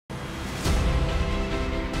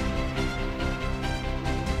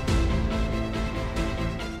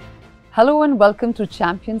Hello and welcome to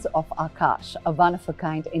Champions of Aakash, a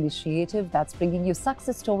one-of-a-kind initiative that's bringing you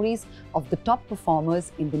success stories of the top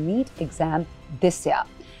performers in the NEET exam this year.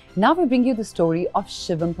 Now we bring you the story of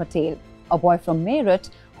Shivam Patel, a boy from Meerut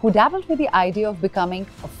who dabbled with the idea of becoming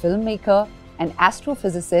a filmmaker, an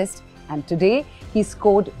astrophysicist, and today he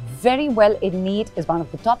scored very well in NEET, is one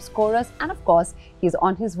of the top scorers, and of course, he's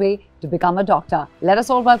on his way to become a doctor. Let us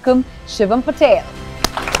all welcome Shivam Patel.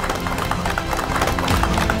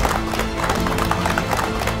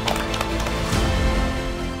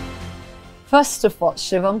 First of all,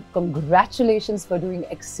 Shivam, congratulations for doing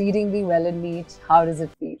exceedingly well in NEET. How does it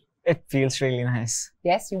feel? It feels really nice.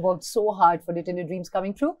 Yes, you worked so hard for it and your dreams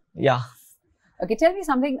coming true? Yeah. Okay, tell me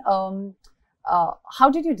something. How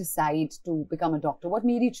did you decide to become a doctor? What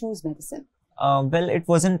made you choose medicine? Well, it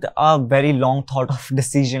wasn't a very long thought of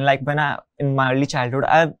decision. Like in my early childhood,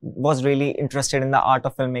 I was really interested in the art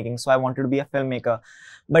of filmmaking. So I wanted to be a filmmaker.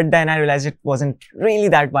 But then I realized it wasn't really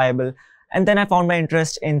that viable. And then I found my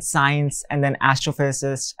interest in science and then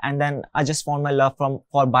astrophysicist. And then I just found my love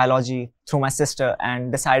for biology through my sister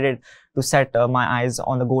and decided to set my eyes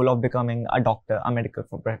on the goal of becoming a doctor, a medical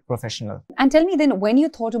professional. And tell me then, when you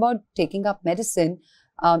thought about taking up medicine,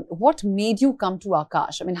 what made you come to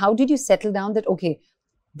Aakash? I mean, how did you settle down that, okay,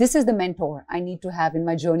 this is the mentor I need to have in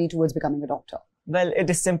my journey towards becoming a doctor? Well, it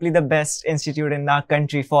is simply the best institute in our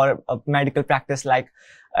country for medical practice.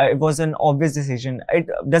 It was an obvious decision. It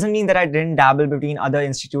doesn't mean that I didn't dabble between other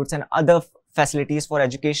institutes and other facilities for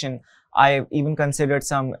education. I even considered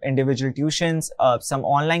some individual tuitions, some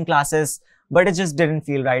online classes, but it just didn't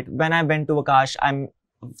feel right. When I went to Aakash, I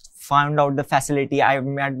found out the facility, I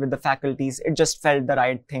met with the faculties. It just felt the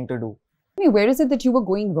right thing to do. Where is it that you were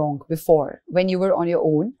going wrong before when you were on your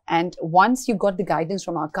own? And once you got the guidance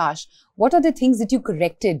from Aakash, what are the things that you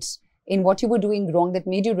corrected in what you were doing wrong that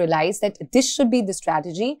made you realize that this should be the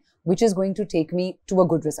strategy which is going to take me to a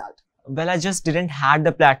good result? Well, I just didn't have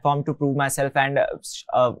the platform to prove myself and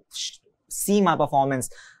see my performance.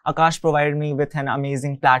 Aakash provided me with an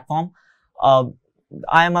amazing platform.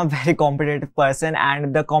 I am a very competitive person,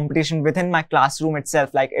 and the competition within my classroom itself,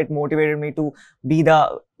 it motivated me to be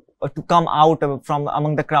to come out from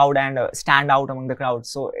among the crowd and stand out among the crowd.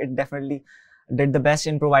 So it definitely did the best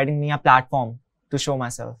in providing me a platform to show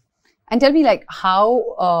myself. And tell me,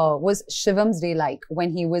 how was Shivam's day like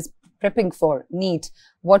when he was prepping for NEET?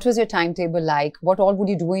 What was your timetable like? What all would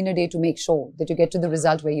you do in a day to make sure that you get to the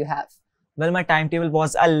result where you have? Well, my timetable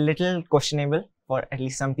was a little questionable for at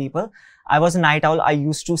least some people. I was a night owl. I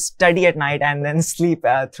used to study at night and then sleep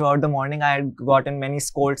throughout the morning. I had gotten many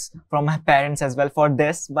scolds from my parents as well for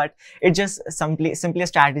this, but it just simply a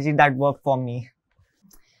strategy that worked for me.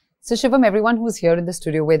 So Shivam, everyone who's here in the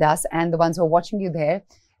studio with us and the ones who are watching you there,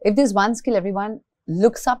 if there's one skill everyone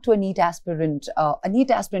looks up to a NEET aspirant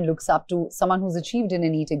looks up to someone who's achieved in a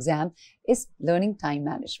NEET exam, is learning time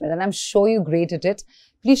management. And I'm sure you're great at it.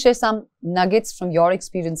 Please share some nuggets from your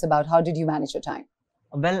experience about how did you manage your time?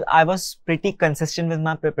 Well, I was pretty consistent with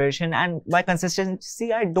my preparation, and by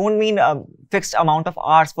consistency, I don't mean a fixed amount of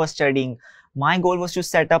hours for studying. My goal was to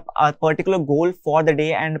set up a particular goal for the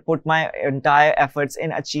day and put my entire efforts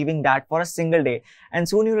in achieving that for a single day. And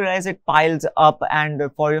soon you realize it piles up and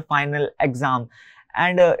for your final exam.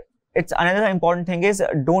 And it's another important thing is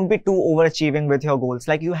don't be too overachieving with your goals.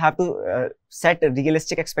 You have to set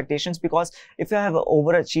realistic expectations, because if you have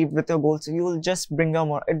overachieved with your goals, you will just bring your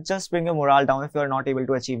morale down if you are not able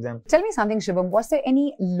to achieve them. Tell me something, Shivam. Was there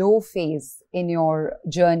any low phase in your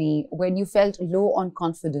journey when you felt low on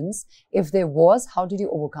confidence? If there was, how did you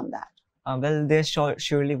overcome that? Well, there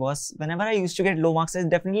surely was. Whenever I used to get low marks, it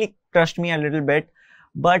definitely crushed me a little bit,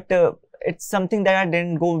 but it's something that I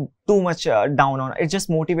didn't go too much down on. It just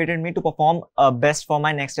motivated me to perform best for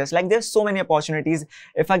my next test. There's so many opportunities.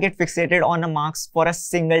 If I get fixated on the marks for a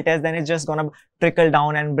single test, then it's just gonna trickle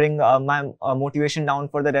down and bring my motivation down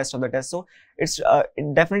for the rest of the test. So it's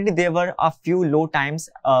definitely there were a few low times.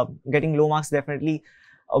 Getting low marks definitely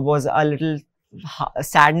was a little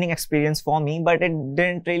saddening experience for me, but it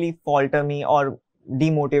didn't really falter me or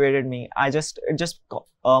demotivated me. It just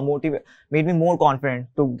made me more confident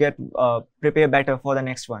to prepare better for the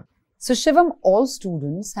next one. So Shivam, all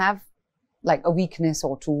students have a weakness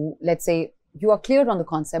or two. Let's say you are clear on the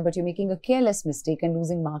concept, but you're making a careless mistake and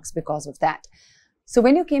losing marks because of that. So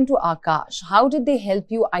when you came to Aakash, how did they help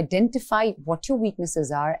you identify what your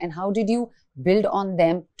weaknesses are and how did you build on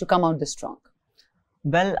them to come out this strong?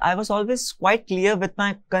 Well, I was always quite clear with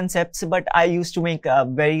my concepts, but I used to make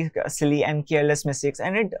very silly and careless mistakes,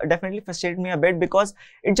 and it definitely frustrated me a bit because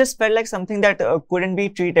it just felt like something that couldn't be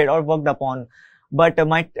treated or worked upon. But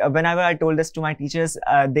whenever I told this to my teachers,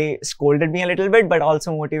 they scolded me a little bit, but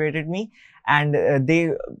also motivated me, and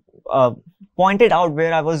they pointed out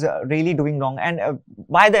where I was really doing wrong. And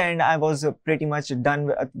by the end, I was pretty much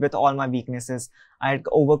done with all my weaknesses. I had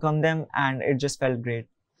overcome them, and it just felt great.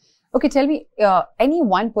 Okay, tell me any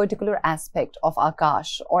one particular aspect of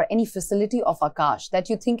Aakash or any facility of Aakash that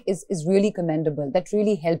you think is really commendable, that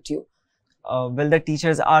really helped you? Well, the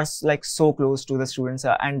teachers are like so close to the students,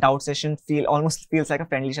 and doubt session almost feels like a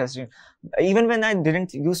friendly session. Even when I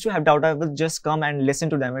didn't used to have doubt, I would just come and listen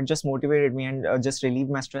to them. It just motivated me and just relieved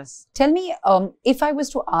my stress. Tell me, if I was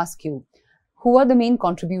to ask you, who are the main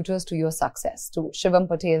contributors to your success, to Shivam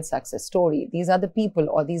Patel's success story? These are the people,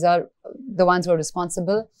 or these are the ones who are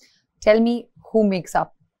responsible. Tell me who makes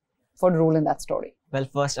up for the role in that story. Well,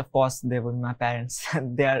 first, of course, they were my parents.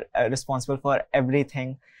 They are responsible for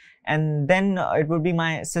everything. And then it would be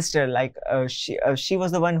my sister. Like she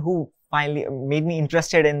was the one who finally made me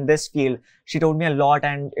interested in this field. She told me a lot,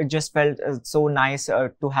 and it just felt so nice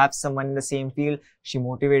to have someone in the same field. She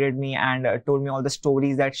motivated me and told me all the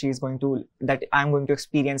stories that I'm going to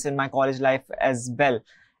experience in my college life as well.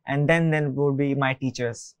 And then would be my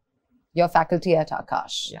teachers. Your faculty at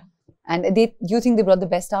Aakash. Yeah. And you think they brought the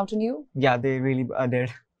best out in you? Yeah, they really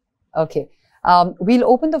did. Okay. We'll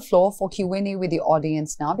open the floor for Q&A with the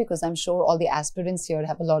audience now, because I'm sure all the aspirants here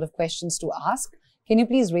have a lot of questions to ask. Can you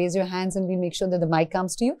please raise your hands and we'll make sure that the mic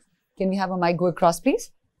comes to you? Can we have a mic go across,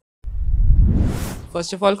 please?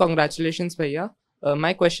 First of all, congratulations, Bhaiya.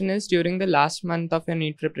 My question is, during the last month of your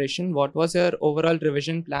NEET preparation, what was your overall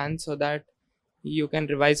revision plan so that you can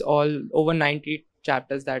revise all over 90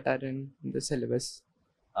 chapters that are in the syllabus?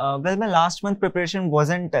 Well, my last month preparation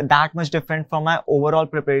wasn't that much different from my overall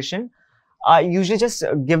preparation. I usually just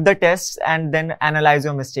give the tests and then analyze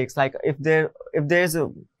your mistakes. Like if there's a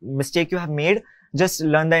mistake you have made, just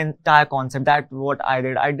learn the entire concept. That's what I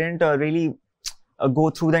did. I didn't really go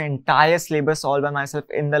through the entire syllabus all by myself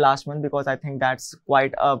in the last month, because I think that's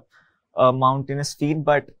quite a mountainous feat.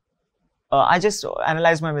 But I just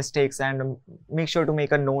analyze my mistakes and make sure to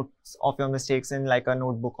make a note of your mistakes in like a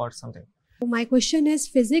notebook or something. My question is,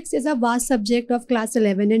 physics is a vast subject of class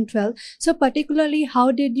 11 and 12. So particularly,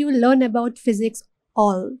 how did you learn about physics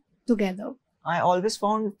all together? I always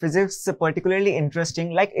found physics particularly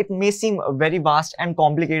interesting. Like it may seem very vast and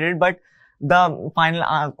complicated, but the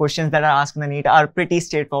final questions that are asked in the NEET are pretty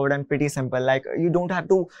straightforward and pretty simple. Like you don't have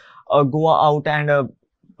to go out and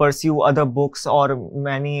pursue other books or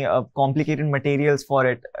many complicated materials for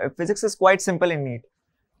it. Physics is quite simple in NEET.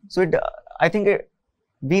 So I think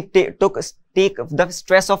we take the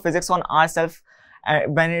stress of physics on ourselves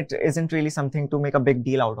when it isn't really something to make a big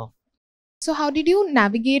deal out of. So how did you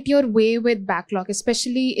navigate your way with backlog,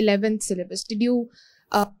 especially 11th syllabus? Did you,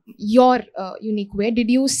 your unique way,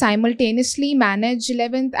 did you simultaneously manage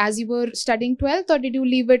 11th as you were studying 12th, or did you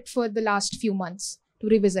leave it for the last few months to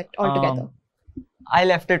revisit altogether? I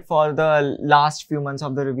left it for the last few months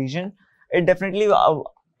of the revision. It definitely,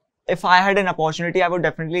 if I had an opportunity, I would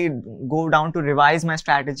definitely go down to revise my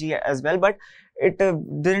strategy as well, but it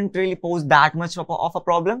didn't really pose that much of a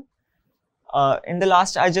problem. In the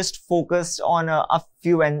last, I just focused on a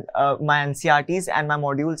few my NCRTs and my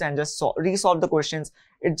modules and just resolve the questions.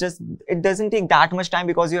 It doesn't take that much time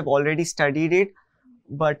because you have already studied it.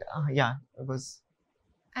 But yeah, it was.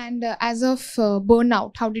 And as of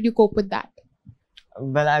burnout, how did you cope with that?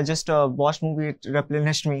 Well, I just watched movie. It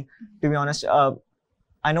replenished me, to be honest.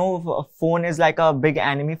 I know phone is like a big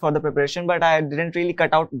enemy for the preparation, but I didn't really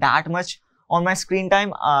cut out that much on my screen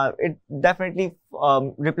time. It definitely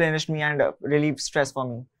replenished me and relieved stress for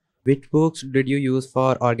me. Which books did you use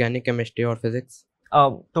for organic chemistry or physics?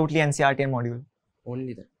 Totally NCRT and module.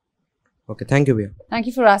 Only that. Okay, thank you, Bhaiya. Thank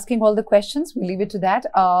you for asking all the questions. We'll leave it to that.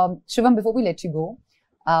 Shivam, before we let you go,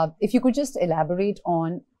 if you could just elaborate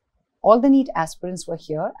on all the NEET aspirants who are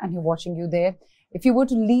here and who are watching you there. If you were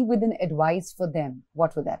to leave with an advice for them,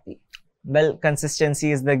 what would that be? Well,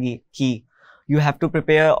 consistency is the key. You have to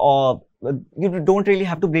prepare, or you don't really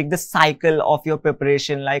have to break the cycle of your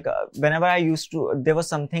preparation. Like whenever I used to, there was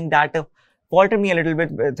something that faltered me a little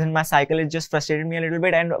bit within my cycle. It just frustrated me a little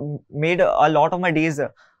bit and made a lot of my days, and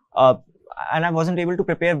I wasn't able to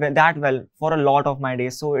prepare that well for a lot of my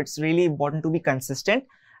days. So it's really important to be consistent.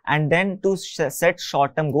 And then to set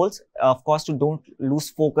short-term goals. Of course, to don't lose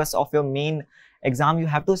focus of your main exam. You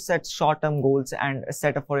have to set short-term goals and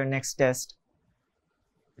set up for your next test.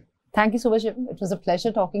 Thank you so much. It was a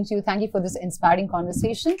pleasure talking to you. Thank you for this inspiring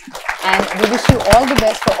conversation. And we wish you all the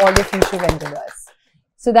best for all your future endeavors.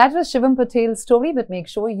 So that was Shivam Patel's story, but make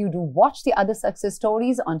sure you do watch the other success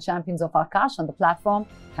stories on Champions of Aakash on the platform.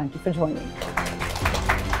 Thank you for joining.